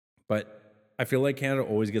But I feel like Canada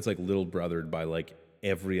always gets like little brothered by like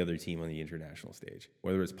every other team on the international stage,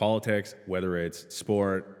 whether it's politics, whether it's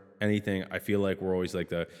sport, anything. I feel like we're always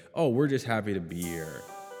like we're just happy to be here.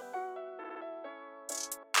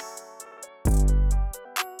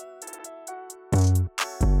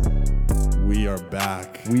 We are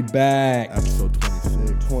back. We back. Episode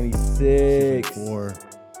 26. 26. Season 4.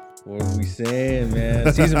 What are we saying,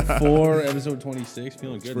 man? Season 4, episode 26.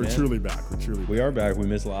 Feeling good, We're man. truly back. We are back. We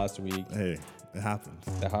missed last week. Hey, it happens.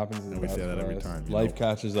 That happens. And we say that every time. Life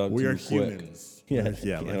catches up we too are quick. humans.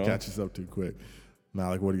 Yeah, life catches up too quick.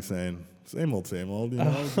 Malik, what are you saying? Same old, you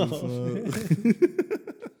know?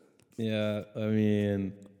 Yeah, I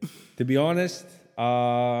mean, to be honest,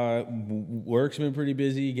 work's been pretty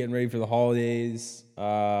busy, getting ready for the holidays,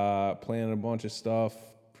 planning a bunch of stuff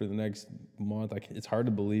for the next month. It's hard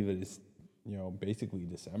to believe it's, basically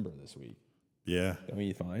December this week. Yeah. Don't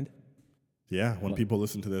you find? Yeah, when people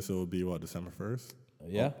listen to this, it will be, December 1st?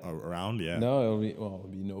 Yeah. Around, yeah. No, it'll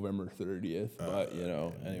be November 30th, but,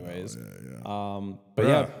 anyways. Yeah.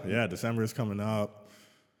 But yeah, December is coming up.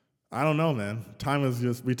 I don't know, man. Time is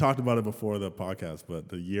just, we talked about it before the podcast, but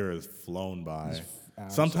the year has flown by.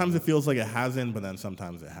 Sometimes it feels like it hasn't, but then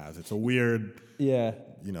sometimes it has. It's a weird,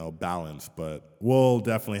 balance, but we'll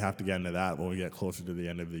definitely have to get into that when we get closer to the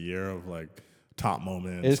end of the year of like top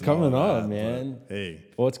moments. It's coming up, man. But, hey.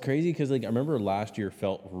 Well, it's crazy because I remember last year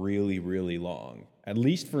felt really, really long, at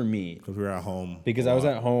least for me. Because we were at home. Because I was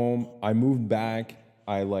at home. I moved back.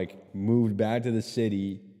 I moved back to the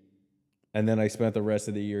city. And then I spent the rest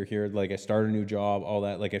of the year here. I started a new job, all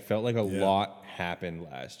that. It felt like a lot happened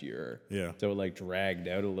last year. Yeah. So it dragged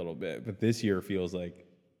out a little bit. But this year feels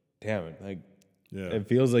damn it. It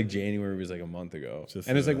feels like January was a month ago. It's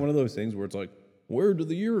one of those things where it's where do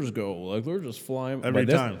the years go? They're just flying. Every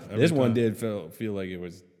time. This one did feel like it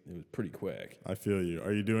was pretty quick. I feel you.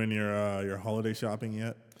 Are you doing your holiday shopping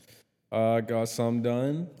yet? Got some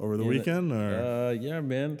done over the weekend, or yeah,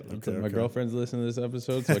 man. Okay, my girlfriend's listening to this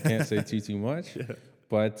episode, so I can't say too much. Yeah.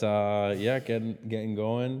 But getting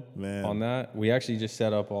going on that. We actually just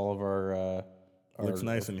set up all of our. Looks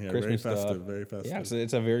nice in here. Christmas very festive. Stuff. Very festive. Yeah, so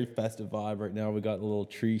it's a very festive vibe right now. We got a little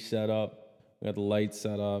tree set up. We got the lights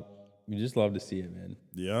set up. We just love to see it, man.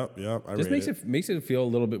 Yep. Makes it feel a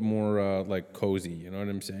little bit more cozy. You know what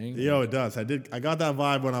I'm saying? Yo, it does. I got that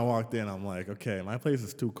vibe when I walked in. I'm like, okay, my place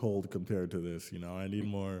is too cold compared to this. I need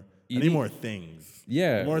more. I need more things.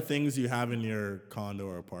 Yeah, the more things you have in your condo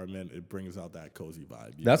or apartment, it brings out that cozy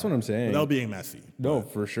vibe. That's what I'm saying. Without being messy. No,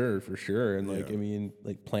 for sure. And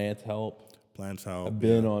plants help. Plants help. I've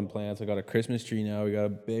been on plants. I got a Christmas tree now. We got a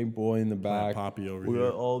big boy in the back. Poppy over here. We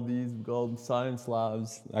got all these. We call them science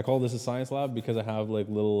labs. I call this a science lab because I have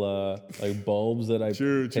little bulbs that I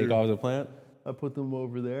take off the plant. I put them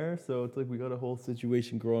over there, so it's we got a whole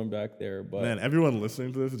situation growing back there. But man, everyone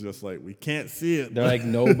listening to this is just we can't see it. They're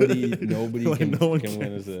nobody can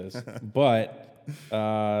witness this. But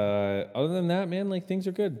other than that, man, things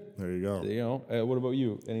are good. There you go. What about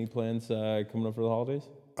you? Any plans coming up for the holidays?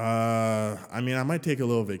 I mean, I might take a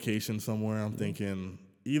little vacation somewhere. I'm thinking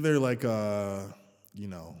either a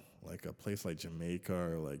place like Jamaica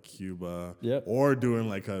or Cuba, or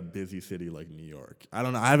doing a busy city like New York. I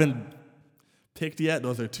don't know. I haven't picked yet.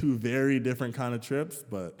 Those are two very different kind of trips,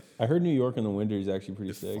 but I heard New York in the winter is actually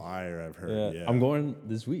pretty sick. Fire, I've heard. Yeah. I'm going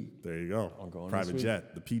this week. There you go. I'm going private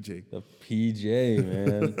jet, the PJ. The PJ,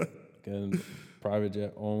 man. Going private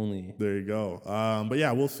jet only. There you go. But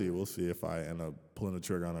yeah, we'll see. We'll see if I end up pulling the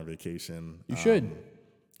trigger on our vacation. You should.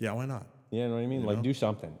 Yeah, why not? Yeah, you know what I mean? Do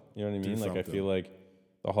something. You know what I mean? I feel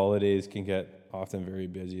the holidays can get often very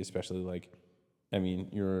busy, especially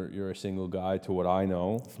you're a single guy to what I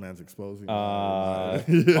know. This man's exposing. I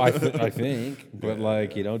think, but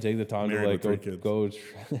take the time to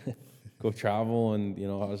go travel and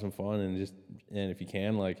have some fun and if you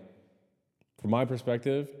can, from my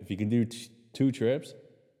perspective, if you can do two trips,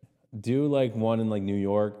 do one in New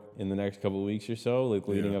York in the next couple of weeks or so,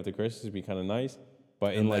 leading up to Christmas would be kind of nice.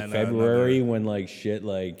 But in February when shit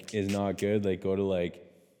is not good, go to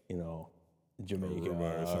Jamaica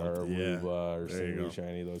or Aruba or St. Lucia,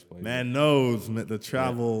 any of those places. Man knows the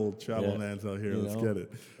travel man's out here. Let's get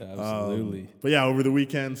it. Absolutely. But yeah, over the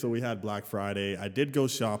weekend, so we had Black Friday. I did go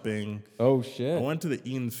shopping. Oh shit! I went to the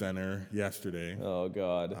Eaton Center yesterday. Oh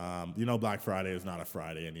god. Black Friday is not a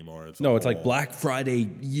Friday anymore. It's Black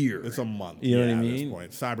Friday year. It's a month. You know what I mean? At this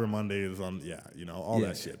point, Cyber Monday is on. Yeah, all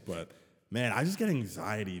that shit. But man, I just get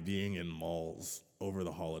anxiety being in malls over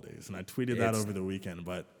the holidays, and I tweeted that over the weekend,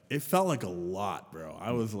 but it felt like a lot, bro.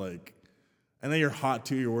 I was and then you're hot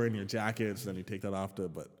too, you're wearing your jackets, then you take that off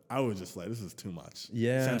but I was just this is too much.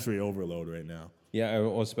 Yeah. Sensory overload right now. Yeah,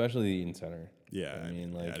 well, especially the Eaton Center. Yeah, I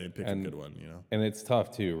mean, like, I didn't pick a good one, you know. And it's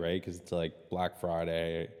tough too, right? Because it's like Black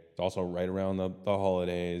Friday. It's also right around the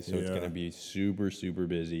holidays, so it's gonna be super, super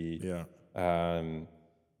busy. Yeah.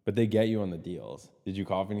 But they get you on the deals. Did you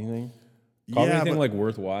cop anything? Anything like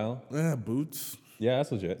worthwhile? Boots. Yeah,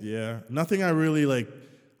 that's legit. Yeah, nothing I really like.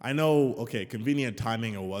 I know, okay, convenient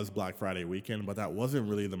timing, it was Black Friday weekend, but that wasn't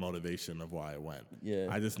really the motivation of why I went. Yeah.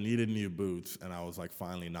 I just needed new boots, and I was like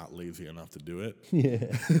finally not lazy enough to do it.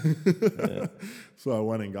 Yeah. So I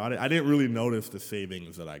went and got it. I didn't really notice the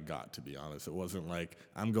savings that I got, to be honest. It wasn't like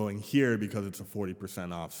I'm going here because it's a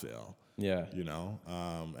 40% off sale. Yeah. You know?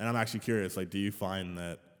 And I'm actually curious, like, do you find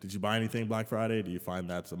that, did you buy anything Black Friday? Do you find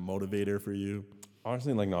that's a motivator for you?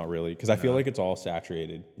 Honestly, like not really, because I feel like it's all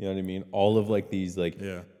saturated. You know what I mean? All of like these, like,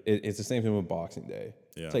 it's the same thing with Boxing Day.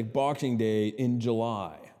 Yeah. It's like Boxing Day in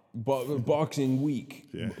July, Boxing Week,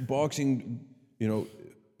 Boxing, you know,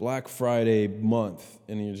 Black Friday month,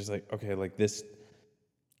 and you're just like, okay, like this.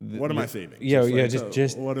 What am I saving? Yeah,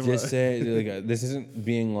 just say like this isn't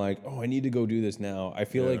being like, oh, I need to go do this now. I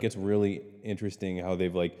feel like it's really interesting how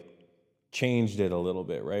they've like changed it a little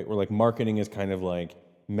bit, right? Where like marketing is kind of like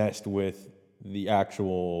messed with the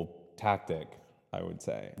actual tactic, I would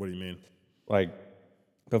say. What do you mean? Like,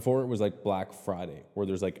 before it was like Black Friday, where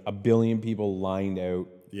there's like a billion people lined up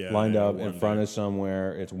in front of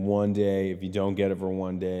somewhere. It's one day. If you don't get it for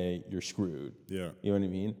one day, you're screwed. Yeah. You know what I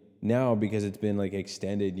mean? Now, because it's been like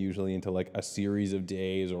extended usually into like a series of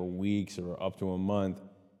days or weeks or up to a month,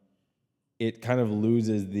 it kind of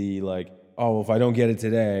loses the like, oh, if I don't get it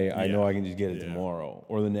today, I know I can just get it tomorrow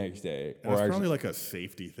or the next day. And it's probably like a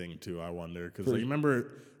safety thing too, I wonder. Because like, you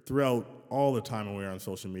remember throughout all the time when we were on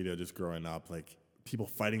social media just growing up, like people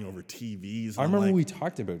fighting over TVs. I remember we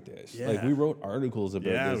talked about this. Yeah. Like we wrote articles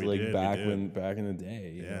about this like back in the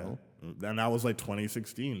day, you know? And that was like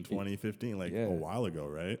 2016, 2015, like a while ago,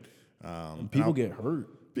 right? People get hurt.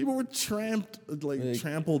 People were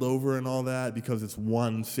trampled over and all that because it's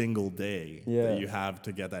one single day that you have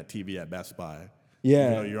to get that TV at Best Buy. Yeah.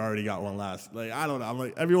 You know, you already got one last. Like, I don't know. I'm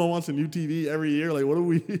like, everyone wants a new TV every year. Like, what are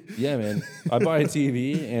we? Yeah, man. I buy a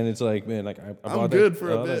TV and it's like, man, like I bought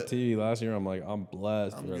that TV last year. I'm like, I'm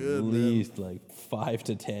blessed for at least like 5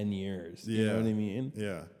 to 10 years. You know what I mean?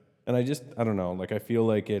 Yeah. And I don't know. Like, I feel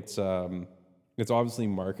like it's obviously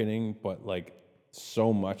marketing, but like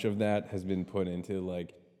so much of that has been put into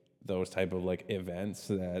like those type of like events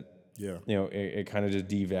that you know it kind of just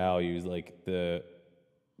devalues like the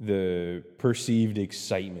perceived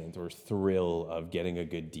excitement or thrill of getting a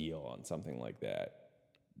good deal on something like that,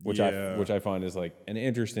 which I find is like an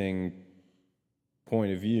interesting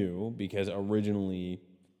point of view, because originally,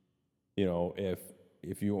 you know,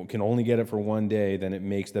 if you can only get it for one day, then it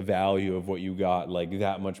makes the value of what you got like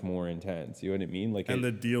that much more intense. You know what I mean? Like, and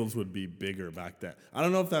the deals would be bigger back then. I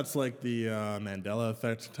don't know if that's like the Mandela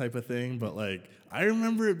effect type of thing, but like I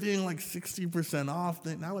remember it being like 60% off.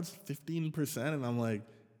 Now it's 15%, and I'm like,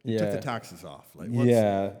 you took the taxes off. Like, what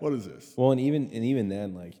is this? Well, and even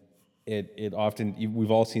then, like it often we've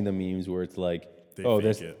all seen the memes where it's like, it's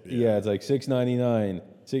like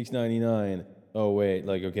 $6.99. Oh wait,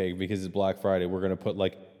 like okay, because it's Black Friday, we're gonna put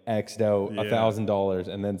like X'd out $1,000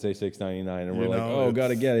 and then say $6.99, and we're like, oh,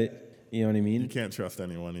 gotta get it. You know what I mean? You can't trust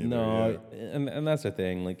anyone either. No, and that's the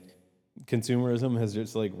thing. Like, consumerism has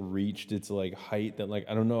just like reached its like height that like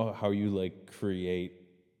I don't know how you like create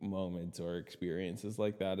moments or experiences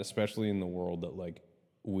like that, especially in the world that like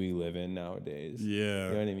we live in nowadays. Yeah,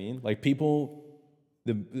 you know what I mean? Like people,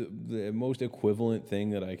 the most equivalent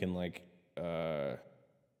thing that I can like kind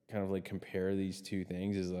of like compare these two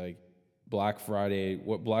things is like Black Friday.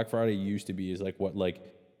 What Black Friday used to be is like what like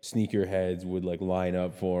sneakerheads would like line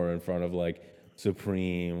up for in front of like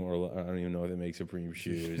Supreme, or I don't even know if they make Supreme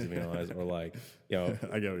shoes, to be honest, or like, you know,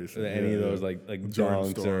 I get what you're saying. Any of those like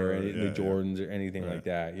Dunks or the Jordans or anything like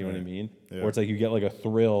that. You know what I mean? Or it's like you get like a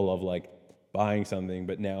thrill of like buying something,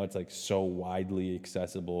 but now it's like so widely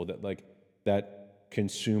accessible that like that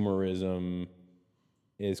consumerism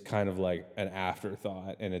is kind of like an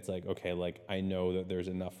afterthought, and it's like, okay, like I know that there's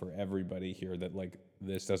enough for everybody here that like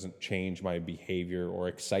this doesn't change my behavior or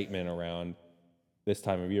excitement around this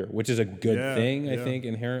time of year, which is a good thing, I think,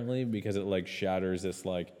 inherently, because it like shatters this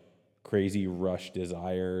like crazy rush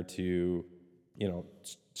desire to, you know,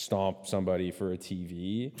 stomp somebody for a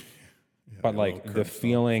TV. But like the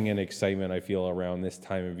feeling and excitement I feel around this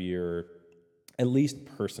time of year, at least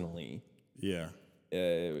personally,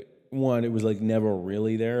 one, it was like never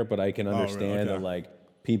really there, but I can understand that like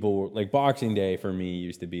people like Boxing Day for me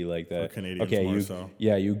used to be like the for Canadians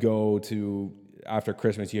you go to after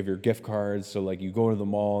Christmas, you have your gift cards. So like you go to the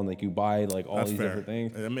mall and like you buy like all these different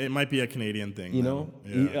things. It might be a Canadian thing. You know,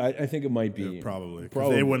 yeah. I think it might be. Yeah, probably.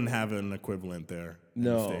 Because they wouldn't have an equivalent there in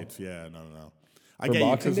the States. Yeah, no. I get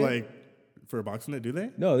you because like for Boxing Day, do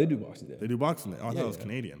they? No, they do Boxing Day. They do Boxing Day. Oh, I thought it was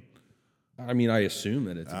Canadian. I mean, I assume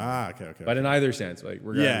that it's okay. But in either sense, like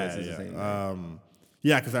regardless, it's the same.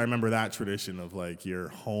 Yeah, because I remember that tradition of like you're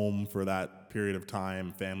home for that period of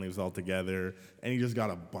time, families all together, and you just got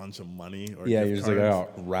a bunch of money. Or you're just like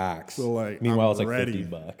racks. So like, meanwhile, it's like ready.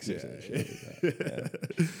 $50 or some shit like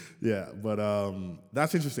that. Yeah, but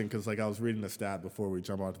that's interesting because like I was reading a stat before we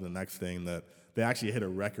jump on to the next thing that they actually hit a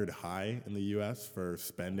record high in the U.S. for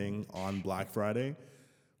spending on Black Friday,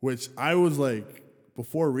 which I was like,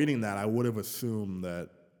 before reading that, I would have assumed that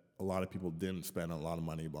a lot of people didn't spend a lot of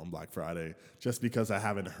money on Black Friday just because I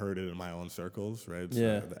haven't heard it in my own circles, right? It's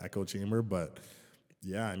the echo chamber. But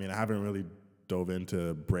yeah, I mean, I haven't really dove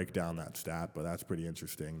into break down that stat, but that's pretty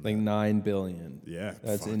interesting. Like 9 billion. Yeah.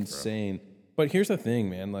 That's insane. Bro. But here's the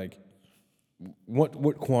thing, man. Like, what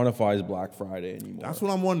quantifies Black Friday anymore? That's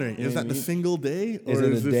what I'm wondering. Is that the single day? Or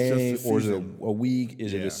is it a day? Or is it a week?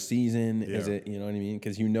 Is it a season? Is it, you know what I mean?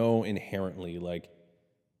 Because you know inherently, like,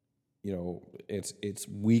 you know, it's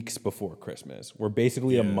weeks before Christmas. We're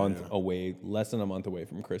basically a month away, less than a month away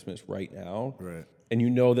from Christmas right now. Right. And you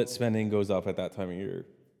know that spending goes up at that time of year.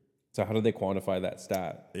 So how do they quantify that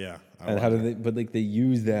stat? Yeah. And how do they? But like they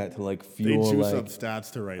use that to like fuel. They juice like up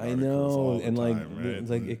stats to write articles. I know, all the and like time, right? it's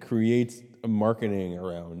like it creates a marketing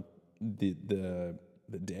around the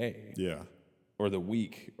day. Yeah. Or the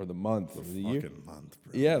week, or the month, or the year. Month,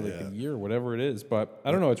 bro. Yeah, like a year, whatever it is. But I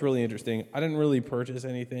don't know. It's really interesting. I didn't really purchase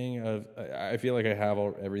anything. I feel like I have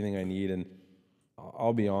everything I need, and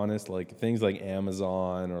I'll be honest. Like things like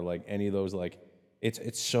Amazon or like any of those, like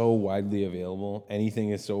it's so widely available. Anything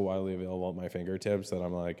is so widely available at my fingertips that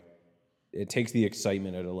I'm like, it takes the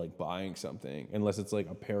excitement out of like buying something, unless it's like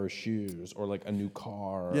a pair of shoes or like a new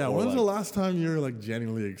car. Yeah. When's the last time you were like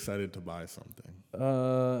genuinely excited to buy something?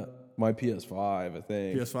 My PS5, I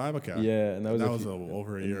think. PS5, okay. Yeah, and that was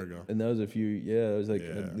over a year ago. And that was it was like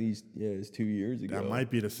at least it was 2 years ago. That might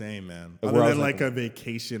be the same, man. Other than like a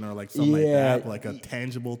vacation or like something like that, like a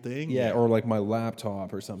tangible thing. Yeah, or like my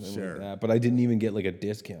laptop or something like that. But I didn't even get like a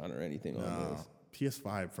discount or anything on this.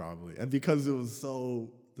 PS5 probably, and because it was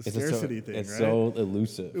the scarcity thing, it's right? so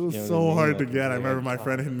elusive. It was so hard to get. I remember my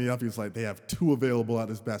friend hitting me up. He was like, "They have 2 available at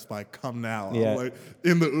this Best Buy. Come now." Yeah. I was like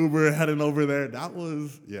in the Uber heading over there. That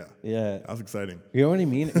was that was exciting. You know what I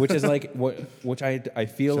mean? Which is like which I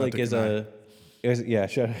feel like is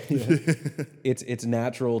it's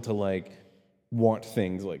natural to like want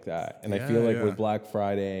things like that, and I feel like with Black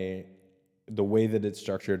Friday, the way that it's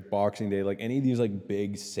structured, Boxing Day, like any of these like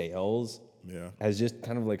big sales, has just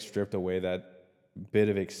kind of like stripped away that bit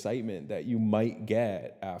of excitement that you might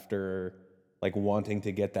get after like wanting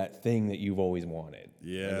to get that thing that you've always wanted.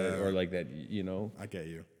 Or like that, you know. I get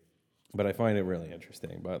you. But I find it really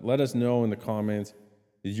interesting. But let us know in the comments,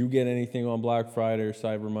 did you get anything on Black Friday or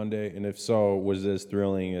Cyber Monday? And if so, was as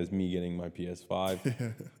thrilling as me getting my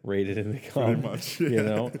PS5? Rated in the comments. Pretty much. You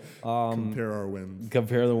know. Compare our wins.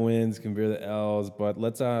 Compare the wins, compare the L's. But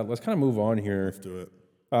let's kind of move on here. Let's do it.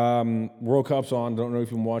 World Cup's on. Don't know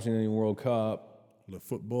if you've been watching any World Cup. The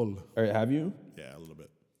football. Or have you? Yeah, a little bit.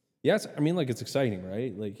 Yes, I mean, like it's exciting,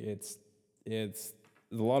 right? Like it's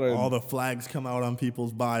a lot of all the flags come out on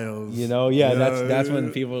people's bios. You know, that's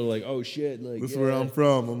when people are like, oh shit, like this is where I'm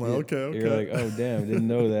from. I'm like, okay. You're like, oh damn, didn't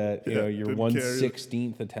know that. You know, you're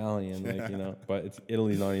 1/16 Italian, like you know, but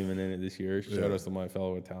Italy's not even in it this year. Shout out to my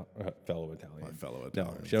fellow Italian.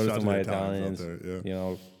 No, shout out to my Italians. You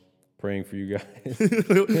know, praying for you guys.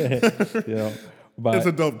 You know. But it's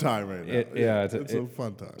a dope time right now. It's a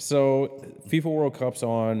fun time. So FIFA World Cup's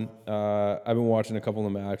on. I've been watching a couple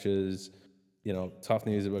of matches. You know, tough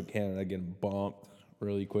news about Canada getting bumped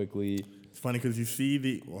really quickly. It's funny because you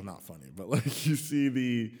see not funny, but like you see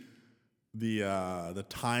the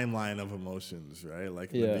timeline of emotions, right?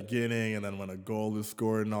 Like in the beginning, and then when a goal is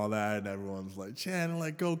scored and all that, and everyone's like chanting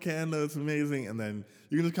like "Go Canada!" It's amazing, and then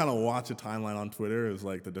you can just kind of watch a timeline on Twitter as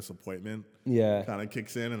like the disappointment, kind of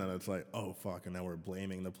kicks in, and then it's like, oh fuck, and then we're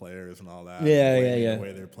blaming the players and all that, the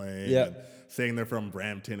way they're playing, and saying they're from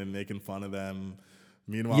Brampton and making fun of them.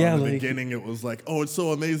 Meanwhile, in the beginning, it was like, oh, it's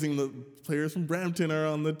so amazing the players from Brampton are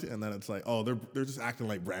on the and then it's like, oh, they're just acting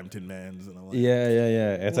like Brampton mans. And I'm like,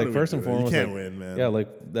 It's like, first and foremost, you can't win, man. Yeah, like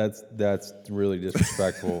that's really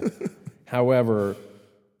disrespectful. However,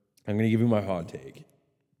 I'm going to give you my hot take.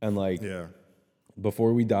 And like,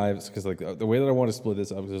 before we dive, because like the way that I want to split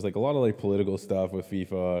this up, there's like a lot of like political stuff with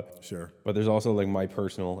FIFA. Sure. But there's also like my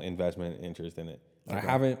personal investment interest in it. Okay. I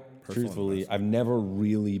haven't, truthfully, I've never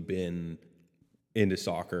really been into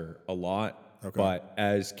soccer a lot. Okay. But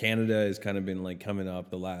as Canada has kind of been like coming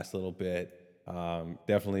up the last little bit,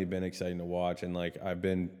 definitely been exciting to watch. And like I've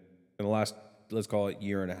been in the last, let's call it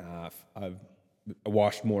year and a half, I've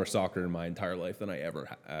watched more soccer in my entire life than I ever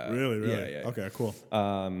have. Really? Yeah. Okay, cool.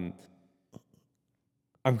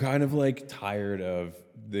 I'm kind of like tired of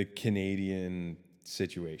the Canadian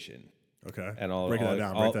situation. Okay. And break that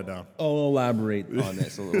down. I'll elaborate on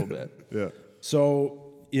this a little bit. Yeah.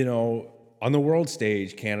 So, you know, on the world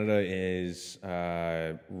stage, Canada is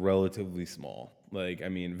relatively small. Like, I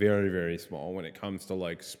mean, very, very small when it comes to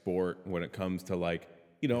like sport, when it comes to like,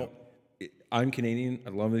 you know, I'm Canadian. I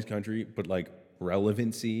love this country, but like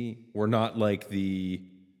relevancy, we're not like the,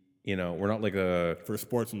 you know, we're not like a... For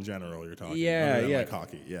sports in general, you're talking. Yeah, other than yeah. like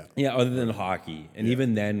hockey, yeah. Yeah, other than hockey. And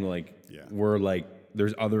even then, like, we're like,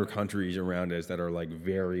 there's other countries around us that are like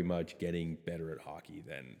very much getting better at hockey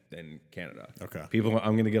than Canada. Okay. People,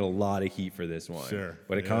 I'm going to get a lot of heat for this one. Sure.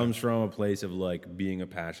 But it comes from a place of like being a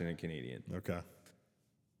passionate Canadian. Okay.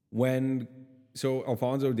 So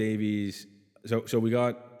Alphonso Davies, so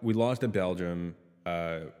we lost to Belgium,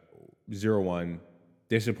 0-1,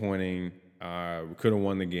 disappointing. We could have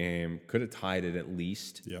won the game, could have tied it at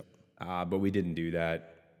least. Yep. But we didn't do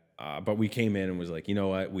that. But we came in and was like, you know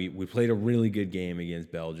what? We played a really good game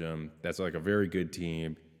against Belgium. That's like a very good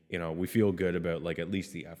team. You know, we feel good about like at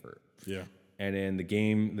least the effort. Yeah. And then the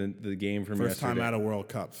game from first yesterday, time at a World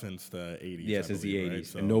Cup since the 80s. Yeah, since the 80s. Right?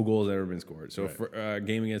 So, and no goals ever been scored. So for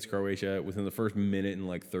game against Croatia, within the first minute and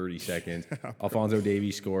like 30 seconds, Alphonso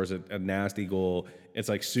Davies scores a nasty goal. It's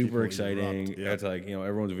like super exciting. Yeah. It's like, you know,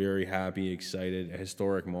 everyone's very happy, excited, a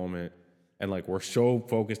historic moment. And like we're so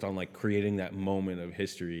focused on like creating that moment of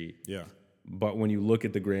history. Yeah. But when you look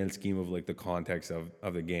at the grand scheme of like the context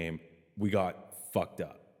of the game, we got fucked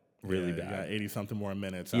up. Really bad. Yeah, 80 something more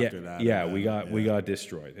minutes after that. Yeah, we got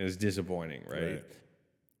destroyed. It was disappointing, right?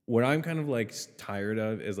 What I'm kind of like tired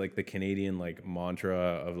of is like the Canadian like mantra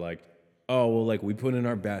of like, oh well, like we put in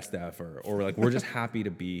our best effort, or like we're just happy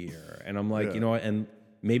to be here. And I'm like, you know what? And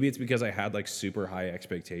maybe it's because I had like super high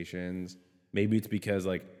expectations. Maybe it's because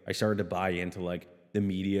like I started to buy into like the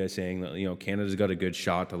media saying that, you know, Canada's got a good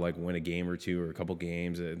shot to like win a game or two or a couple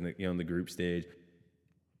games in the, you know, in the group stage.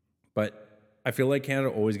 But I feel like Canada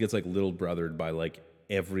always gets like little brothered by like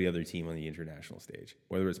every other team on the international stage,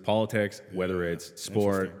 whether it's politics, whether it's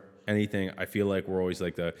sport, anything. I feel like we're always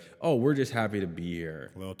like we're just happy to be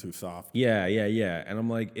here. A little too soft. Yeah. And I'm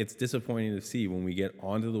like, it's disappointing to see when we get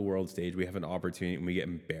onto the world stage, we have an opportunity and we get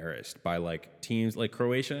embarrassed by like teams like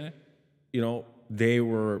Croatia. You know, they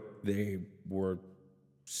were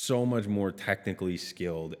so much more technically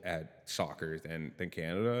skilled at soccer than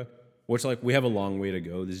Canada. Which, like, we have a long way to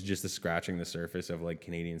go. This is just scratching the surface of, like,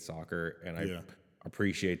 Canadian soccer, and I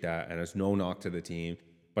appreciate that, and it's no knock to the team.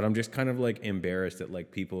 But I'm just kind of, like, embarrassed that,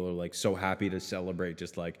 like, people are, like, so happy to celebrate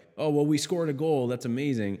just, like, oh, well, we scored a goal. That's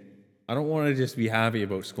amazing. I don't want to just be happy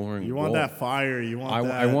about scoring a goal. You want that fire. You want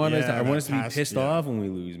that. I want us to be pissed off when we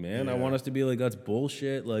lose, man. I want us to be like, that's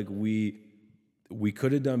bullshit. Like, we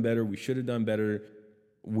could have done better. We should have done better.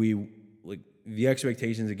 The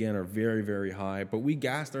expectations, again, are very, very high, but we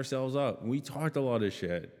gassed ourselves up. We talked a lot of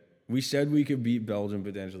shit. We said we could beat Belgium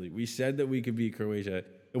potentially. We said that we could beat Croatia.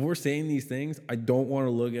 If we're saying these things, I don't want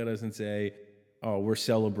to look at us and say, oh, we're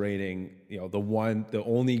celebrating, you know, the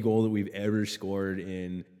only goal that we've ever scored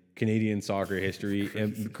in Canadian soccer history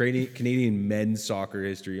and Canadian men's soccer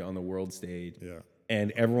history on the world stage. Yeah.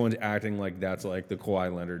 And everyone's acting like that's like the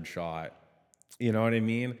Kawhi Leonard shot. You know what I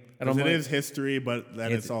mean? And it is history, but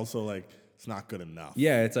then it's also like, it's not good enough.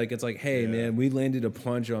 Yeah, it's like, hey, man, we landed a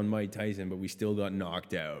punch on Mike Tyson, but we still got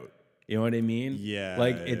knocked out. You know what I mean? Yeah.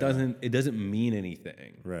 Like it doesn't mean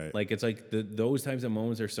anything. Right. Like it's like those types of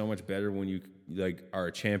moments are so much better when you like are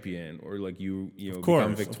a champion or like you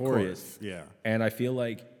become victorious. Yeah. And I feel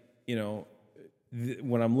like, you know,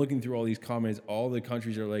 when I'm looking through all these comments, all the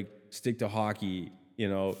countries are like stick to hockey, you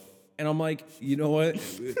know. And I'm like, you know what?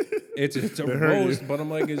 It's a roast, but I'm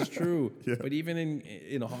like, it's true. Yeah. But even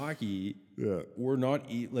in hockey, we're not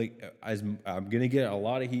as I'm gonna get a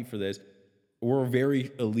lot of heat for this. We're a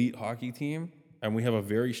very elite hockey team, and we have a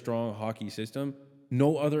very strong hockey system.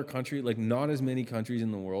 No other country, like not as many countries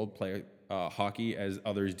in the world play hockey as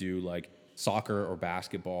others do, like soccer or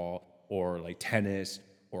basketball or like tennis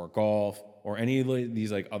or golf or any of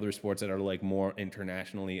these like other sports that are like more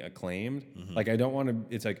internationally acclaimed. Mm-hmm. Like I don't want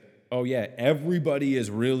to. It's like, oh yeah, everybody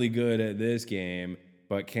is really good at this game,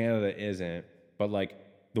 but Canada isn't. But like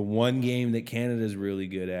the one game that Canada's really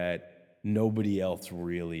good at, nobody else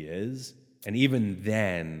really is. And even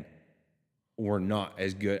then, we're not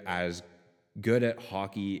as good at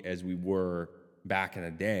hockey as we were back in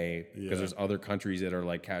the day, because there's other countries that are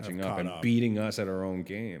like catching up and beating us at our own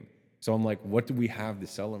game. So I'm like, what do we have to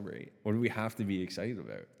celebrate? What do we have to be excited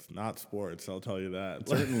about? It's not sports, I'll tell you that.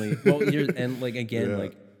 Certainly. Well, and like again,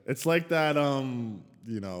 like it's like that.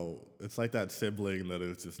 It's like that sibling that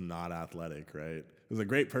is just not athletic, right? Is a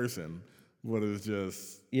great person, but is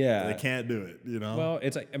just they can't do it. Well,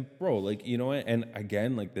 it's like, bro, like, you know what? And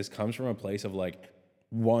again, like, this comes from a place of like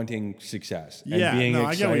wanting success and being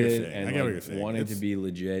excited and like wanting to be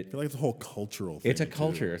legit. I feel like it's a whole cultural thing. It's a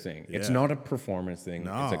culture thing. Yeah. It's not a performance thing.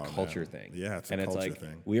 No, it's a culture thing. Yeah, it's a culture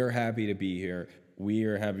thing. We are happy to be here. We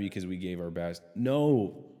are happy because we gave our best.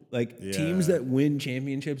 No, like teams that win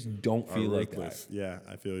championships don't feel like that. Yeah,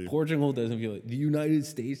 I feel you. Portugal doesn't feel like, the United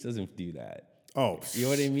States doesn't do that. Oh, you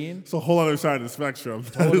know what I mean? It's a whole other side of the spectrum.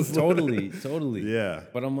 Totally. Yeah.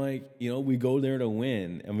 But I'm like, we go there to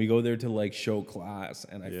win, and we go there to like show class.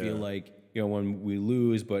 And I feel like, when we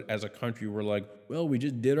lose, but as a country, we're like, well, we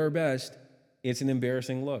just did our best. It's an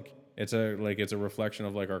embarrassing look. It's a reflection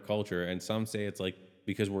of like our culture. And some say it's like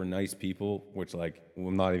because we're nice people, which like,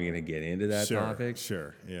 I'm not even going to get into that topic.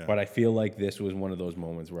 Sure. Yeah. But I feel like this was one of those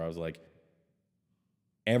moments where I was like,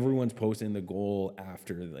 everyone's posting the goal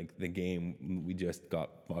after like the game. We just got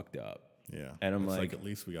fucked up. Yeah. And I'm like, at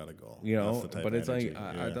least we got a goal. But it's like,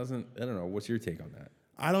 I don't know. What's your take on that?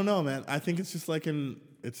 I don't know, man. I think it's just like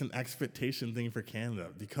it's an expectation thing for Canada,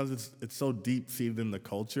 because it's so deep seated in the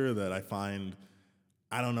culture that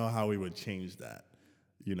I don't know how we would change that.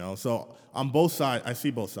 So on both sides, I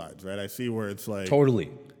see both sides, right? I see where it's like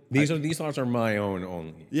totally. These thoughts are my own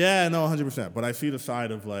only. Yeah, no, 100%. But I see the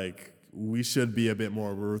side of like, we should be a bit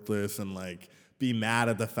more ruthless and like be mad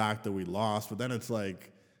at the fact that we lost. But then it's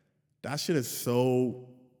like, that shit is so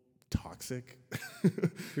toxic.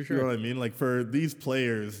 For sure. You know what I mean? Like, for these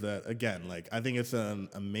players that, again, like, I think it's an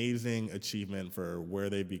amazing achievement for where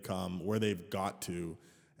they've become, where they've got to.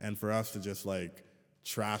 And for us to just like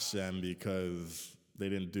trash them because they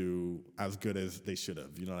didn't do as good as they should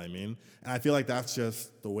have. You know what I mean? And I feel like that's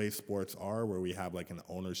just the way sports are, where we have like an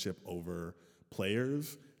ownership over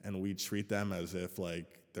players, and we treat them as if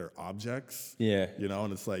like they're objects. Yeah.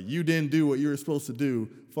 And it's like, you didn't do what you were supposed to do.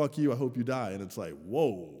 Fuck you. I hope you die. And it's like,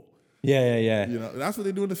 whoa. Yeah. That's what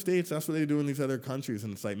they do in the States. That's what they do in these other countries.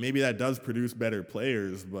 And it's like, maybe that does produce better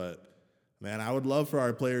players, but man, I would love for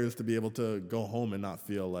our players to be able to go home and not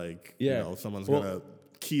feel like, someone's going to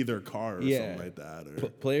key their car or something like that. Or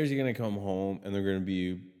players are going to come home and there's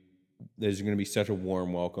going to be such a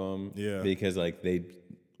warm welcome. Yeah. Because like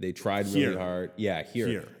they tried really hard. Yeah,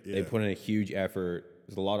 here. They put in a huge effort.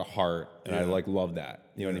 There's a lot of heart, and I like love that.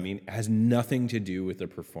 You know what I mean? It has nothing to do with the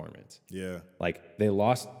performance. Yeah. Like, they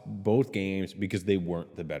lost both games because they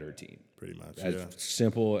weren't the better team. Pretty much. As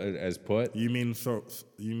simple as put. You mean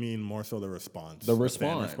more so the response? The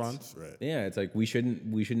response. Response? Right. Yeah, it's like we shouldn't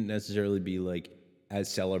necessarily be like as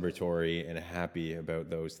celebratory and happy about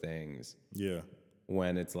those things. Yeah.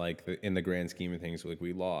 When it's like in the grand scheme of things, like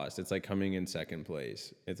we lost. It's like coming in second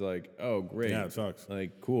place. It's like, oh, great. Yeah, it sucks.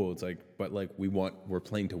 Like, cool. It's like, but like we're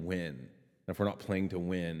playing to win. And if we're not playing to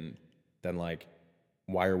win, then like,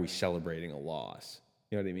 why are we celebrating a loss?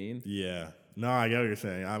 You know what I mean? Yeah. No, I get what you're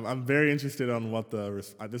saying. I'm very interested on what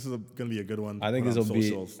this is going to be a good one. I think this one's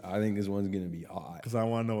going to be hot. Because I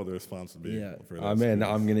want to know what the response would be. Yeah. Man,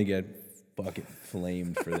 I'm going to get fucking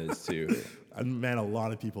flamed for this too. Man, a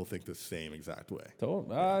lot of people think the same exact way.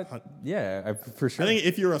 Yeah, for sure. I think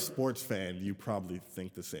if you're a sports fan, you probably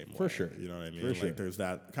think the same way. For sure. You know what I mean? For sure. Like, there's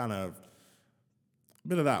that kind of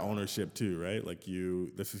bit of that ownership too, right? Like,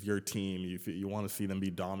 this is your team. You want to see them be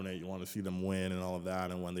dominant. You want to see them win and all of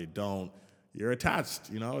that. And when they don't, you're attached.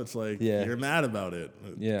 It's like you're mad about it.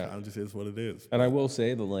 It kind of just is what it is. And I will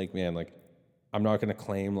say that, like, man, like, I'm not going to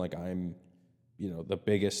claim like I'm the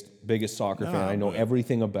biggest soccer fan. I know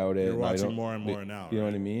everything about it. You're watching more and more now. You know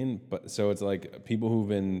what I mean? But so it's like people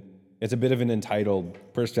it's a bit of an entitled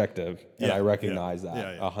perspective, and I recognize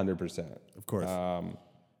that 100%. Of course.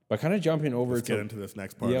 But kind of jumping over Let's get into this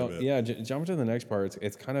next part of it. Yeah, jump into the next part.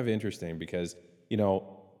 It's kind of interesting because,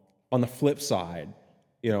 on the flip side,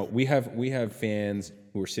 we have fans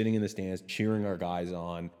who are sitting in the stands cheering our guys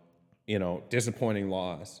on, disappointing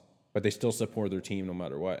loss, but they still support their team no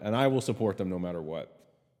matter what. And I will support them no matter what.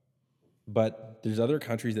 But there's other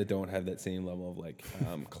countries that don't have that same level of like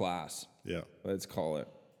class. Yeah. Let's call it.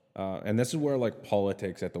 And this is where like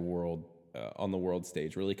politics at the world, on the world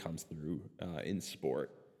stage really comes through in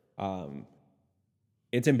sport.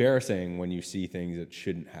 it's embarrassing when you see things that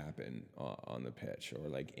shouldn't happen on the pitch or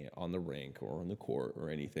like on the rink or on the court or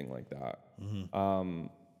anything like that. Mm-hmm.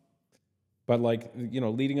 But like,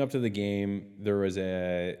 leading up to the game, there was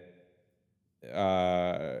after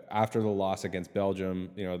the loss against Belgium,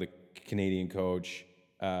 the Canadian coach,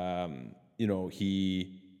 or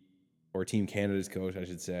Team Canada's coach, I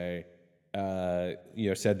should say,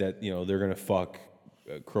 said that, they're going to fuck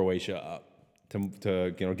Croatia up.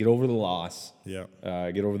 To get over the loss, get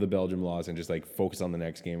over the Belgium loss, and just like focus on the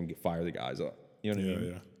next game and fire the guys up. You know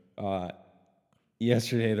what I mean?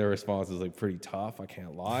 Yesterday, their response was like pretty tough. I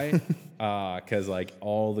can't lie, because like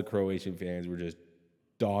all the Croatian fans were just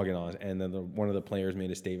dogging on us, and then one of the players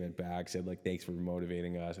made a statement back, said like, "Thanks for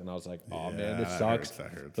motivating us," and I was like, "Oh man, this sucks."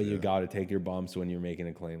 That hurts, but you got to take your bumps when you're making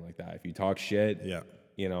a claim like that. If you talk shit, and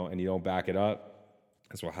you don't back it up,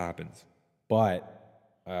 that's what happens. But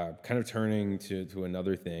kind of turning to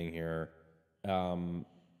another thing here.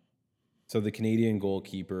 So the Canadian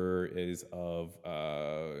goalkeeper is of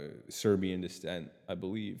Serbian descent, I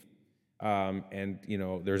believe. And,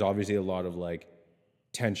 there's obviously a lot of like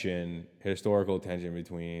historical tension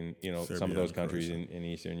between, Serbia some of those countries in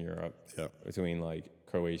Eastern Europe, between like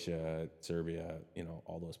Croatia, Serbia,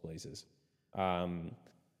 all those places.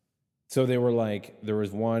 So they were like, there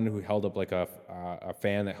was one who held up like a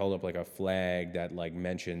fan that held up like a flag that like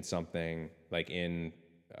mentioned something like in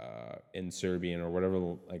Serbian or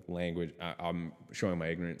whatever like language. I'm showing my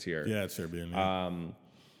ignorance here. Yeah, it's Serbian. Yeah.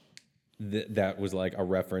 That was like a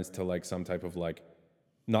reference to like some type of like,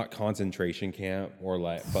 not concentration camp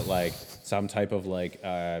but like some type of like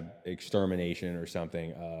extermination or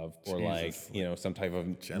something of, or Jesus, like some type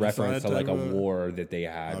of reference to like a war that they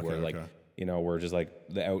had where like. Where just like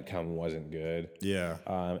the outcome wasn't good. Yeah.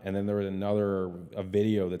 And then there was a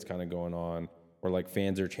video that's kind of going on where like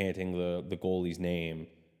fans are chanting the goalie's name,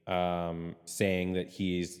 saying that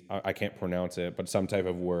I can't pronounce it, but some type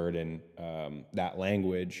of word in that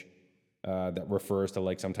language that refers to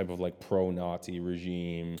like some type of like pro-Nazi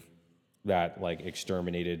regime that like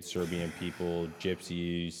exterminated Serbian people,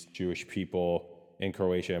 Gypsies, Jewish people in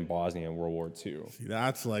Croatia and Bosnia in World War II. See,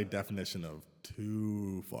 that's like definition of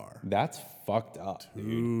too far. That's fucked up.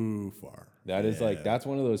 Too far. That is like, that's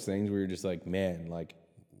one of those things where you're just like, man, like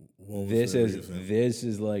this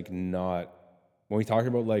is like not, when we talk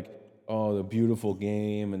about like, oh, the beautiful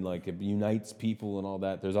game and like it unites people and all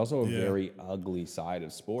that, there's also a very ugly side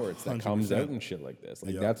of sports that 100%. Comes out and shit like this.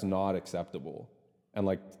 Like that's not acceptable. And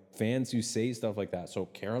like fans who say stuff like that so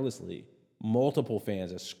carelessly, multiple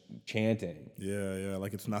fans are chanting. Yeah,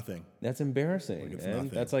 like it's nothing. That's embarrassing, like it's man.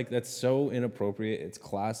 Nothing. That's so inappropriate. It's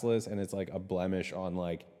classless, and it's like a blemish on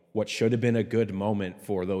like what should have been a good moment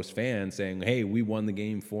for those fans saying, "Hey, we won the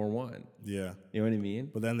game 4-1." Yeah, you know what I mean.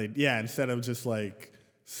 But then instead of just like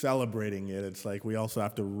celebrating it, it's like we also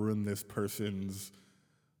have to ruin this person's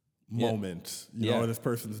moment, this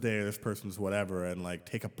person's day, or this person's whatever, and like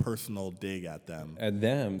take a personal dig at them.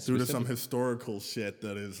 Due to some historical shit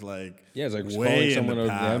that is like it's like calling someone a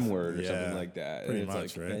M-word or something like that. Pretty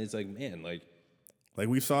much, right? And it's like, man, like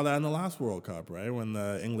we saw that in the last World Cup, right? When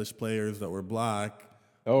the English players that were black,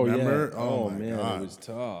 remember? Oh man, God. It was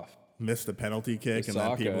tough. Missed the penalty kick, and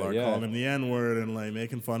then people are calling him the N-word and like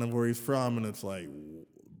making fun of where he's from, and it's like,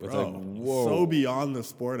 bro, it's like, whoa. So beyond the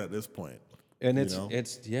sport at this point. And it's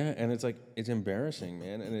like it's embarrassing,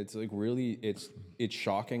 man, and it's like really it's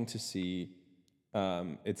shocking to see,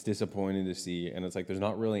 it's disappointing to see, and it's like there's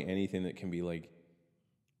not really anything that can be like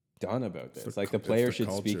done about this. Like the players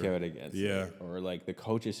should speak out against it, or like the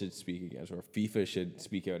coaches should speak against, or FIFA should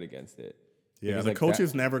speak out against it. Yeah, because the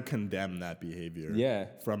coaches never condemn that behavior.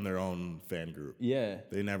 From their own fan group. Yeah,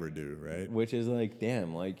 they never do, right? Which is like,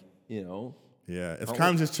 damn, like Yeah, it's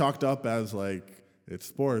kind of just chalked up as like it's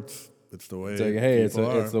sports. It's the way. It's like, hey, it's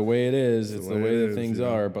the way it is. It's the way that things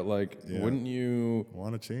are. But like, wouldn't you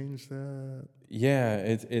want to change that? Yeah,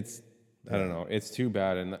 it's. I don't know. It's too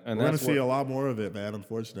bad, and we're gonna see a lot more of it, man.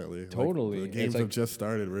 Unfortunately, totally. Like, the games have just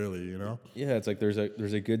started, really. Yeah, it's like there's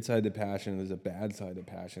a good side to passion. There's a bad side to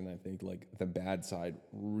passion. I think like the bad side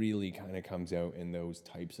really kind of comes out in those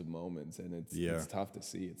types of moments, and it's tough to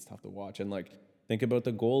see. It's tough to watch, and like think about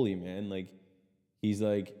the goalie, man. Like he's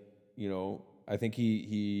like, I think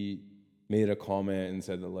he made a comment and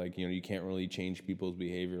said that like, you can't really change people's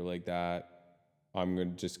behavior like that.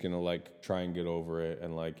 I'm just gonna like try and get over it.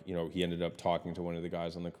 And like, he ended up talking to one of the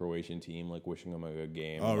guys on the Croatian team, like wishing him a good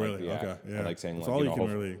game. Oh, really? Like, okay. Yeah. And like saying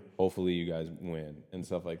like, hopefully you guys win and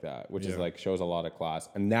stuff like that, which is like shows a lot of class.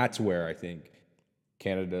 And that's where I think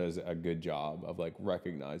Canada does a good job of like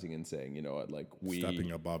recognizing and saying, like we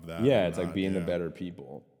stepping above that. Yeah, it's like being the better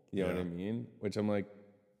people. You know what I mean? Which I'm like,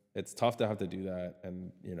 it's tough to have to do that,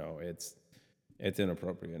 and you know, it's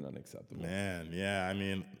inappropriate and unacceptable. Man, yeah, I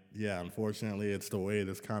mean, yeah, unfortunately, it's the way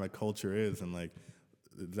this kind of culture is, and like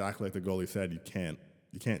exactly like the goalie said, you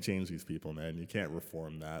can't change these people, man. You can't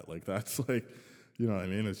reform that. Like that's like, you know what I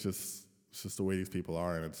mean? It's just the way these people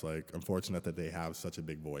are, and it's like unfortunate that they have such a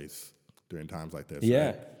big voice during times like this. Yeah,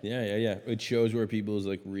 right? yeah. It shows where people's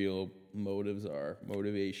like real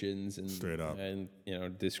motivations, and Straight up, and you know,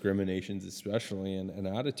 discriminations especially, and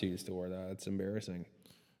attitudes toward that. It's embarrassing.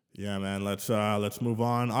 Yeah, man. Let's move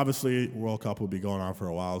on. Obviously, World Cup will be going on for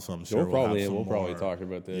a while, so I'm sure we'll probably talk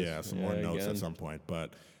about this. Yeah, some more notes at some point.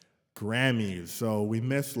 But Grammys. So we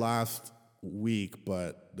missed last week,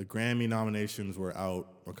 but the Grammy nominations were out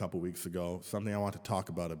a couple weeks ago. Something I want to talk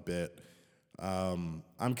about a bit. I'm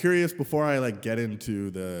curious, before I like get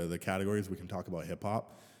into the categories, we can talk about hip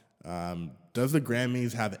hop. Does the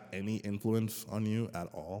Grammys have any influence on you at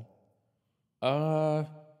all?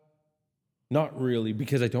 Not really,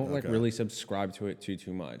 because I don't like really subscribe to it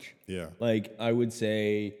too much. Yeah. Like I would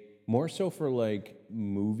say more so for like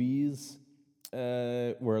movies,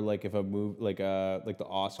 where like if a movie like the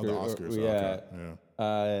Oscars,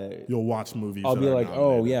 you'll watch movies. I'll be like,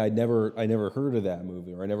 oh yeah, I never heard of that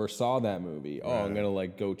movie, or I never saw that movie. Oh, I'm gonna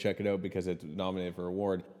like go check it out because it's nominated for an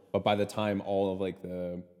award. But by the time all of like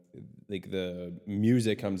the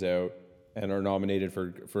music comes out and are nominated for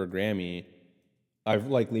a Grammy, I've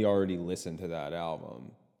likely already listened to that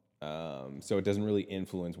album. So it doesn't really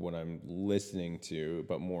influence what I'm listening to,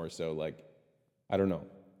 but more so like, I don't know.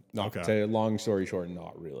 To long story short,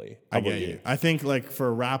 not really. I get you. I think like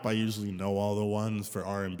for rap, I usually know all the ones. For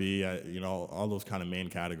R&B, you know, all those kind of main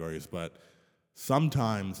categories. But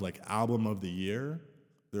sometimes like album of the year,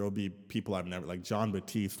 there will be people I've never, like John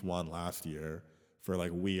Batiste won last year for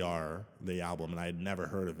like We Are, the album, and I had never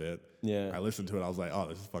heard of it. Yeah. I listened to it, I was like, oh,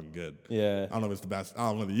 this is fucking good. Yeah. I don't know if it's the best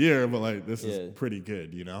album of the year, but like this is pretty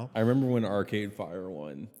good, you know? I remember when Arcade Fire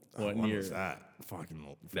won one year. When was that?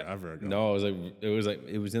 Fucking forever ago. No, it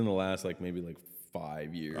was in the last like maybe like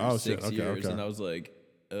 5 years, 6 years, and I was like,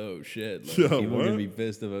 oh shit, like, people are gonna be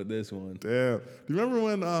pissed about this one. Damn. Do you remember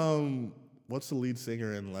when what's the lead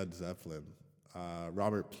singer in Led Zeppelin?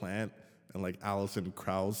 Robert Plant and like Alison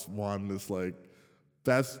Krauss won this like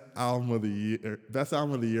best album of the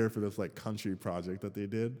year for this like country project that they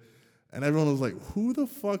did. And everyone was like, "Who the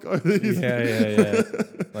fuck are these?" Yeah.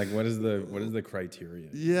 Like, what is the criteria?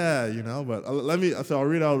 Yeah, you know. But So I'll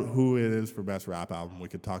read out who it is for best rap album. We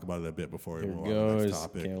could talk about it a bit before we move on to the next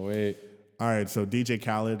topic. Can't wait. All right, so DJ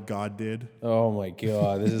Khaled, God Did. Oh my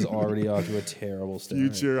God, this is already off to a terrible start.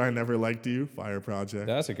 Future, I Never Liked You, Fire Project.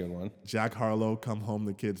 That's a good one. Jack Harlow, Come Home,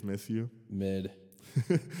 The Kids Miss You. Mid.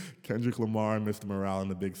 Kendrick Lamar, Mr. Morale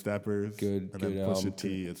and the Big Steppers. Good. And then Pusha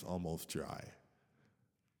T, It's Almost Dry.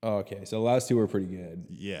 Oh, okay, so the last two were pretty good.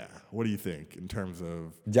 Yeah. What do you think in terms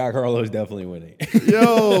of... Jack Harlow's definitely winning.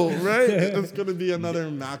 Yo, right? It's going to be another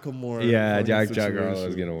Macklemore. Yeah, Jack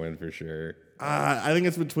Harlow's going to win for sure. I think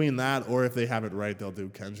it's between that, or if they have it right, they'll do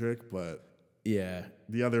Kendrick. But yeah,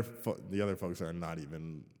 the other folks are not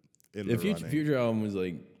even in the running. Future album was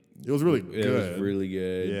like... It was really good. It was really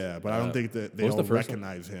good. Yeah, but I don't think that they'll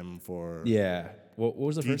recognize him for... Yeah. What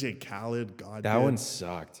was the DJ Khaled, God That one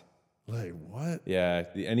sucked. Like, what? Yeah,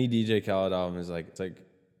 any DJ Khaled album is like, it's like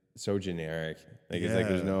so generic. Like, it's like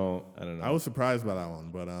there's no, I don't know. I was surprised by that one,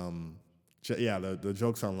 but the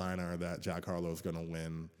jokes online are that Jack Harlow's going to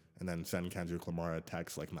win and then send Kendrick Lamar a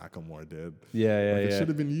text like Macklemore did. Yeah. It should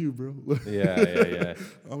have been you, bro. Yeah.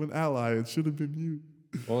 I'm an ally. It should have been you.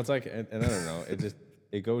 Well, it's like, and I don't know.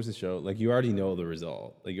 It goes to show, like, you already know the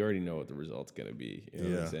result. Like, you already know what the result's going to be. You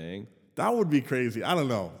know what I'm saying? That would be crazy. I don't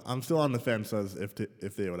know. I'm still on the fence as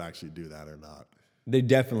if they would actually do that or not. They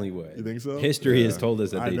definitely would. You think so? History has told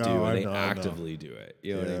us that they do, and they actively do it.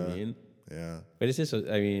 You know what I mean? Yeah. But it's just,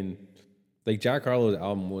 I mean, like, Jack Harlow's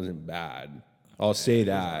album wasn't bad. I'll say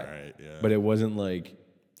that. Right, yeah. But it wasn't like...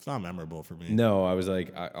 It's not memorable for me. No, I was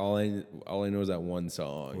like, all I know is that one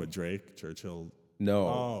song. With Drake, Churchill?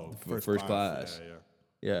 No. First Class.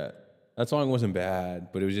 Yeah. That song wasn't bad,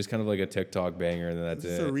 but it was just kind of like a TikTok banger, and then that's it.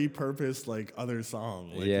 It's a repurposed, like, other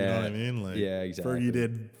song. Like, you know what I mean? Like, yeah, exactly. Fergie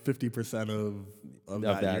did 50% of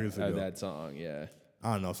that years ago. Of that song, yeah.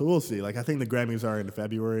 I don't know. So we'll see. Like, I think the Grammys are in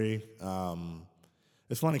February.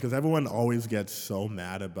 It's funny because everyone always gets so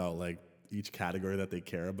mad about, like, each category that they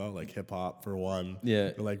care about, like hip-hop, for one.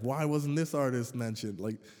 Yeah. They're like, why wasn't this artist mentioned?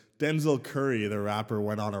 Like, Denzel Curry, the rapper,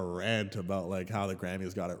 went on a rant about, like, how the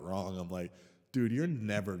Grammys got it wrong. I'm like... Dude, you're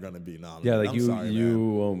never gonna be nominated. Yeah, like I'm sorry, you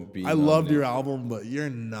man. won't be. I loved your album, but you're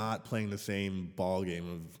not playing the same ball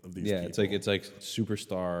game of these people. Yeah, it's like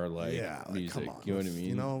superstar music. Come on, you know what I mean?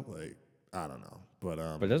 You know, like I don't know. But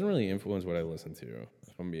it doesn't really influence what I listen to,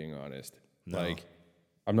 if I'm being honest. No. Like,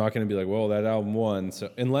 I'm not going to be like, well, that album won.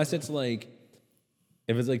 So unless it's like,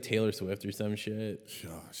 if it's like Taylor Swift or some shit,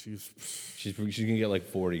 yeah, she's going to get like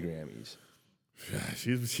 40 Grammys.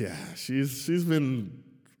 She's been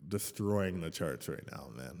destroying the charts right now,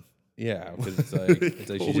 man. Yeah, because it's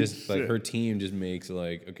like she just like her team just makes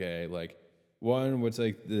like, okay, like one, what's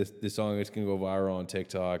like this song that's gonna go viral on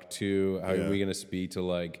TikTok. Two, how are we gonna speak to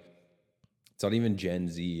like, it's not even Gen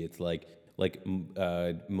Z, it's like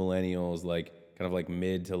millennials, like kind of like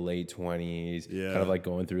mid to late 20s, kind of like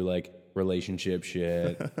going through like relationship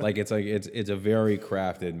shit. Like it's a very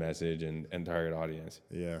crafted message and target audience.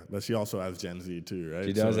 Yeah, but she also has Gen Z too, right?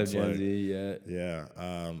 She does have Gen Z, yeah. Yeah.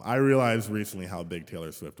 I realized recently how big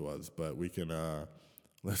Taylor Swift was, but we can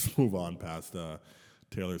let's move on past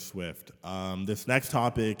Taylor Swift. This next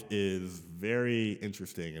topic is very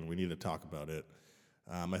interesting, and we need to talk about it.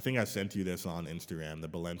 I think I sent you this on Instagram, the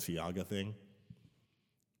Balenciaga thing.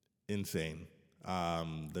 Insane.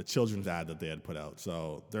 The children's ad that they had put out.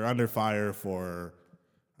 So they're under fire for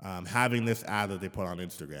having this ad that they put on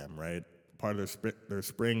Instagram, right? Part of their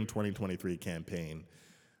spring 2023 campaign.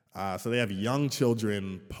 So they have young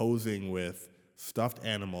children posing with stuffed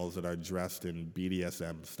animals that are dressed in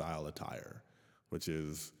BDSM style attire, which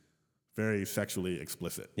is very sexually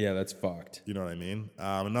explicit. Yeah, that's fucked. You know what I mean?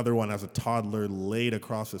 Another one has a toddler laid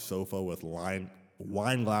across a sofa with wine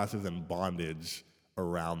glasses and bondage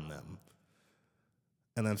around them.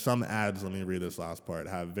 And then some ads, let me read this last part,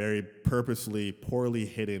 have very purposely poorly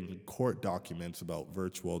hidden court documents about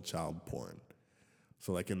virtual child porn.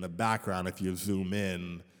 So like in the background, if you zoom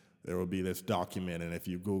in, there will be this document, and if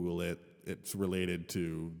you Google it, it's related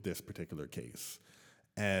to this particular case.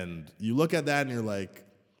 And you look at that and you're like,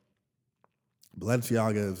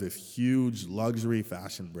 Balenciaga is this huge luxury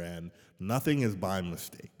fashion brand. Nothing is by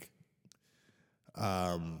mistake.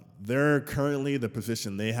 They're currently, the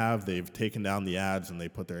position they have, they've taken down the ads and they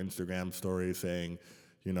put their Instagram story saying,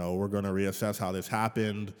 you know, we're going to reassess how this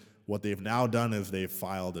happened. What they've now done is they've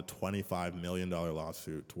filed a $25 million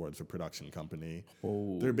lawsuit towards a production company.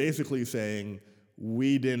 Oh. They're basically saying,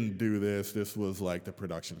 we didn't do this. This was like the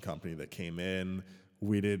production company that came in.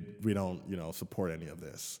 We don't, you know, support any of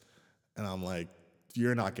this. And I'm like,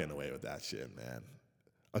 you're not getting away with that shit, man.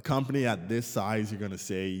 A company at this size, you're going to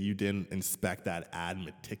say you didn't inspect that ad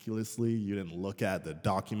meticulously. You didn't look at the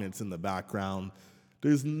documents in the background.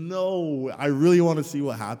 I really want to see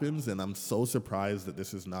what happens, and I'm so surprised that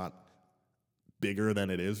this is not bigger than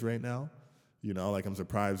it is right now. You know, like I'm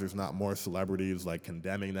surprised there's not more celebrities like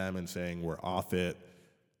condemning them and saying we're off it.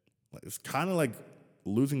 It's kind of like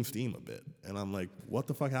losing steam a bit. And I'm like, what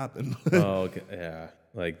the fuck happened? Oh, okay. Yeah.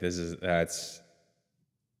 Like that's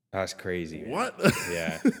crazy. Man. What?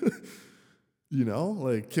 Yeah. You know,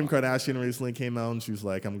 like Kim Kardashian recently came out and she was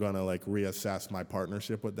like, I'm going to like reassess my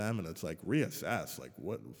partnership with them. And it's like, reassess? Like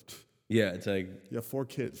what? Yeah. It's like, you have 4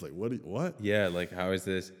 kids. Like what? Yeah. Like how is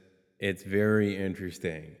this? It's very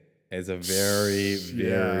interesting. It's a very,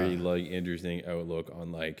 very like interesting outlook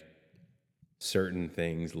on like certain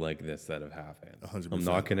things like this that have happened. 100%. I'm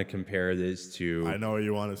not going to compare this to I know what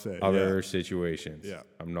you want to say. Other situations. Yeah.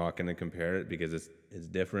 I'm not going to compare it because it's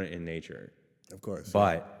different in nature. Of course.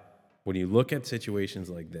 But when you look at situations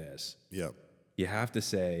like this, yep, you have to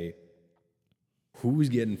say who's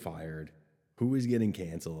getting fired, who is getting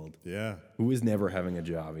canceled, who is never having a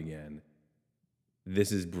job again.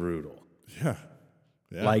 This is brutal. Yeah.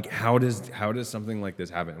 Like how does something like this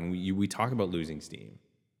happen? And we talk about losing steam.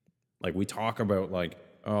 Like we talk about like,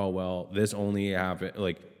 oh well, this only happened.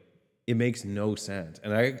 Like it makes no sense.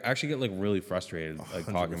 And I actually get like really frustrated like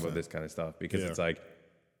 100%. Talking about this kind of stuff because it's like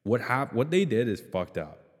what they did is fucked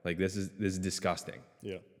up. Like this is disgusting.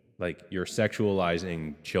 Yeah. Like you're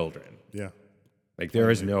sexualizing children. Yeah. Like there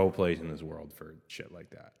is no place in this world for shit like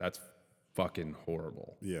that. That's fucking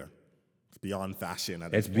horrible. Yeah. It's beyond fashion.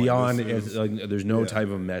 It's beyond. It's like, there's no type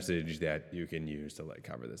of message that you can use to like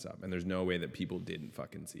cover this up, and there's no way that people didn't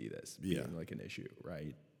fucking see this being like an issue,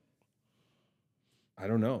 right? I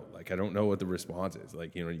don't know. Like I don't know what the response is.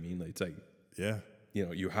 Like you know what I mean? Like it's like you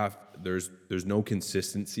know, you have there's no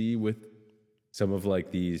consistency with some of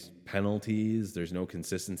like these penalties. There's no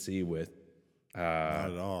consistency with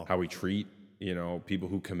not at all how we treat people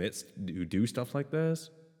who who do stuff like this.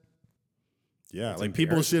 Yeah, like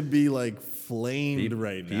people should be like flamed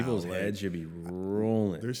right now. People's heads should be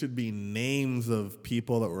rolling. There should be names of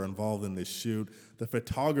people that were involved in this shoot. The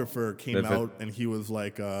photographer came out and he was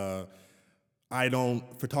like,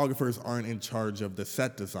 photographers aren't in charge of the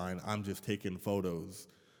set design. I'm just taking photos.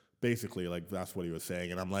 Basically, like that's what he was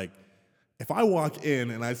saying. And I'm like, if I walk in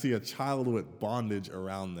and I see a child with bondage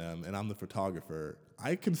around them and I'm the photographer,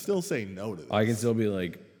 I can still say no to this. I can still be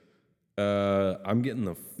like, I'm getting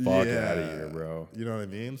the fuck out of here, bro. You know what I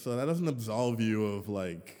mean? So that doesn't absolve you of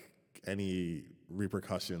like any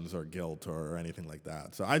repercussions or guilt or anything like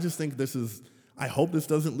that. So I just think I hope this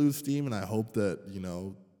doesn't lose steam, and I hope that,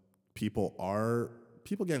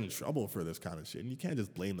 people get in trouble for this kind of shit. And you can't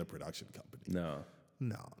just blame the production company. No,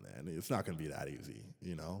 man, it's not going to be that easy,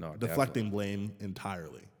 No, deflecting blame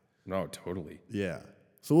entirely. No, totally. Yeah.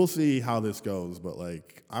 So we'll see how this goes, but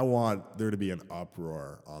like I want there to be an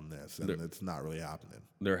uproar on this, and it's not really happening.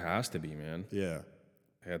 There has to be, man. Yeah.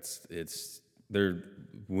 It's there.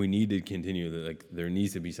 We need to continue. Like there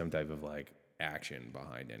needs to be some type of like action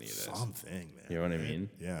behind any of this. Something, man. You know what I mean?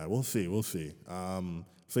 Yeah, we'll see.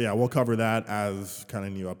 So yeah, we'll cover that as kind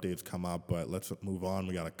of new updates come up, but let's move on.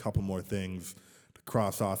 We got a couple more things to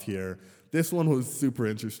cross off here. This one was super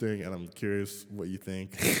interesting, and I'm curious what you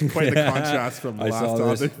think. Quite the contrast from the last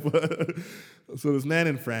topic. But, so this man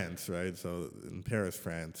in France, right? So in Paris,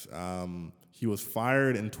 France, he was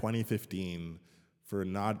fired in 2015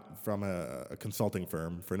 from a consulting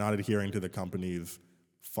firm for not adhering to the company's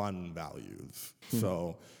fund values.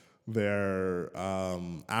 So their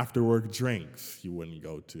after work drinks he wouldn't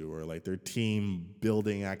go to, or like their team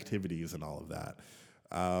building activities and all of that.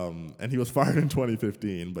 And he was fired in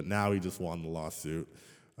 2015, but now he just won the lawsuit.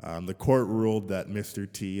 The court ruled that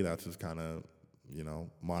Mr. T, that's his kind of,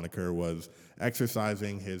 moniker, was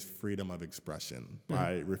exercising his freedom of expression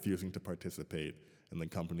by refusing to participate in the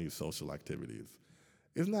company's social activities.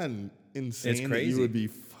 Isn't that insane? It's crazy. That you would be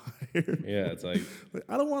fired? Yeah, it's like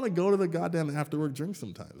I don't want to go to the goddamn after work drink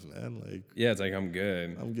sometimes, man. Like, yeah, it's like I'm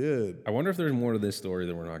good. I wonder if there's more to this story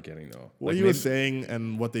that we're not getting though. What he was saying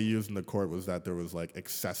and what they used in the court was that there was like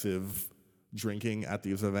excessive drinking at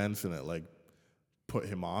these events, and it like put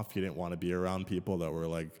him off. He didn't want to be around people that were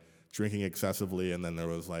like drinking excessively, and then there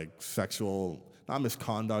was like sexual. Not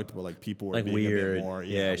misconduct, but like people were like being weird. A bit more,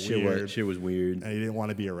 weird. Shit was weird, and he didn't want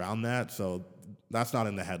to be around that. So that's not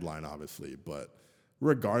in the headline, obviously, but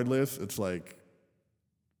regardless, it's like,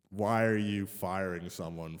 why are you firing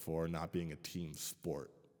someone for not being a team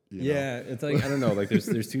sport? It's like I don't know. Like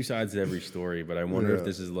there's two sides to every story, but I wonder if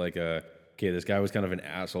this is like this guy was kind of an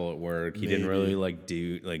asshole at work. He didn't really like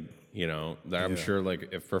do like. I'm sure like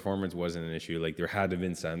if performance wasn't an issue, like there had to have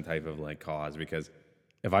been some type of like cause, because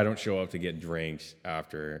if I don't show up to get drinks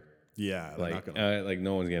after, like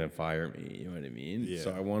no one's gonna fire me. You know what I mean? Yeah.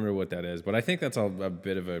 So I wonder what that is. But I think that's a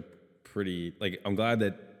bit of a pretty like. I'm glad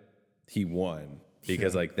that he won,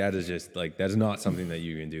 because like that is just like that's not something that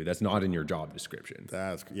you can do. That's not in your job description.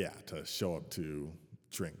 That's to show up to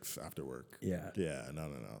drinks after work. Yeah. No.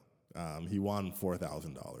 He won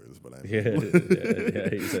 $4,000, but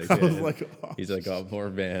he's like, got more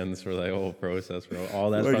bands for the whole process, bro. All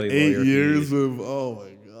that's like probably 8 years of, oh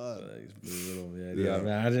my god. Yeah,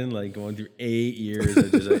 imagine like going through 8 years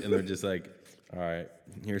of just, and they're just like, all right,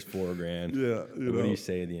 here's $4,000. Yeah, what do you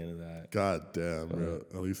say at the end of that? God damn, bro.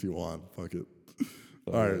 At least you won. Fuck it.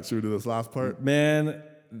 All right, should we do this last part? Man,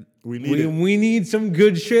 we need some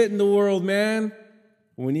good shit in the world, man.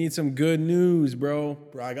 We need some good news, bro.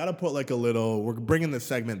 Bro, I gotta put like a little. We're bringing this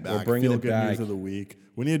segment back. We're bringing it good back. News of the week.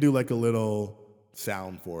 We need to do like a little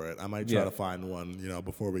sound for it. I might try to find one,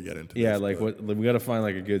 before we get into. Yeah, this, like we gotta find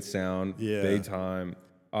like a good sound. Yeah, daytime.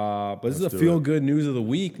 But this is a feel good news of the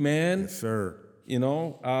week, man. Yes, sir.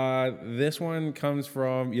 This one comes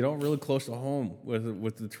from really close to home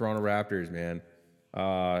with the Toronto Raptors, man.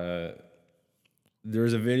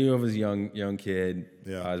 There's a video of his young kid.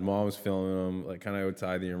 Yeah. His mom was filming him, like kind of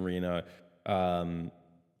outside the arena.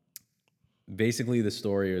 Basically, the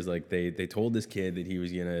story was like they told this kid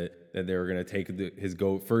that that they were gonna take his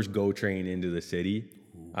first GO train into the city.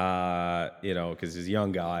 Because he's a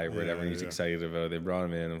young guy or whatever, and he's excited about it. They brought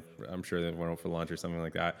him in. I'm sure they went out for lunch or something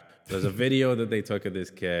like that. There's a video that they took of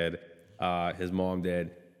this kid. His mom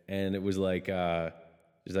did, and it was like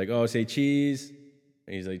she's like, "Oh, say cheese."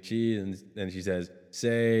 And he's like, cheese. And then she says,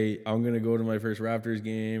 say, I'm going to go to my first Raptors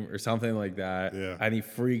game or something like that. Yeah. And he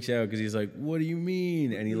freaks out because he's like, what do you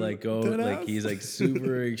mean? And he he's like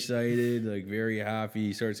super excited, like very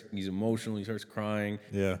happy. He's emotional. He starts crying.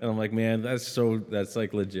 Yeah. And I'm like, man, that's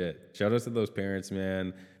like legit. Shout out to those parents,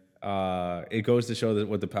 man. It goes to show that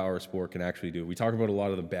what the power of sport can actually do. We talk about a lot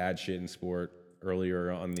of the bad shit in sport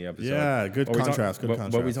earlier on the episode. Yeah, good contrast.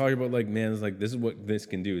 But we talk about like, man, it's like this is what this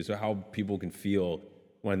can do. So how people can feel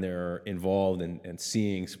when they're involved and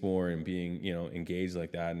seeing sport and being engaged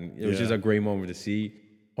like that, and it was just a great moment to see.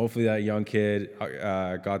 Hopefully that young kid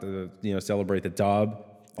got to celebrate the dub.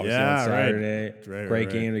 On Saturday. Right. Great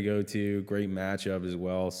game to go to. Great matchup as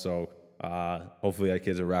well. So hopefully that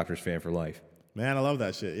kid's a Raptors fan for life. Man, I love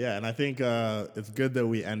that shit. Yeah, and I think it's good that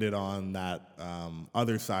we ended on that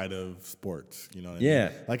other side of sports. You know what I mean?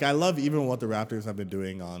 Like, I love even what the Raptors have been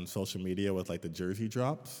doing on social media with, like, the jersey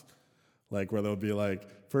drops. Like, where they'll be like,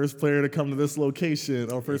 first player to come to this location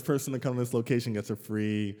or first person to come to this location gets a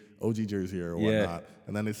free OG jersey or whatnot.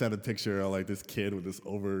 And then they send a picture of, like, this kid with this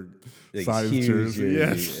oversized jersey.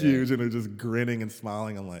 Yeah, it's huge. And they're just grinning and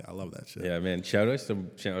smiling. I'm like, I love that shit. Yeah, man. Shout outs to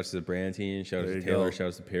the brand team. Shout outs to Taylor. Shout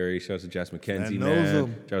outs to Perry. Shout outs to Jess McKenzie,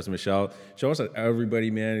 man. Shout outs to Michelle. Shout outs to everybody,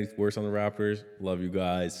 man, who works on the Raptors. Love you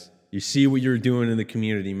guys. You see what you're doing in the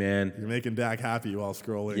community, man. You're making Dak happy while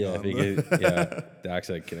scrolling. Yeah, Dak's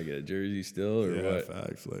like, can I get a jersey still or what?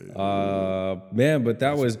 Facts. Like, man, but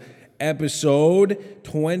that was episode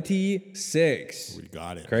 26. We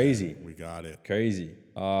got it. Crazy. Man. We got it. Crazy.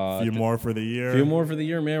 A few more for the year. A few more for the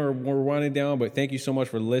year, man. We're winding down, but thank you so much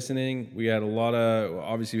for listening. We had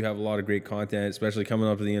obviously we have a lot of great content, especially coming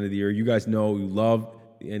up to the end of the year. You guys know we love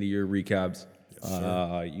the end of year recaps.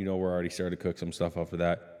 Yes, you know, we're already starting to cook some stuff up for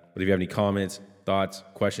that. But if you have any comments, thoughts,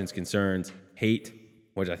 questions, concerns, hate,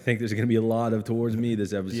 which I think there's going to be a lot of towards me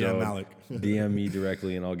this episode, DM Malik. DM me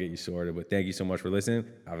directly and I'll get you sorted. But thank you so much for listening.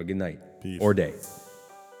 Have a good night. Peace. Or day.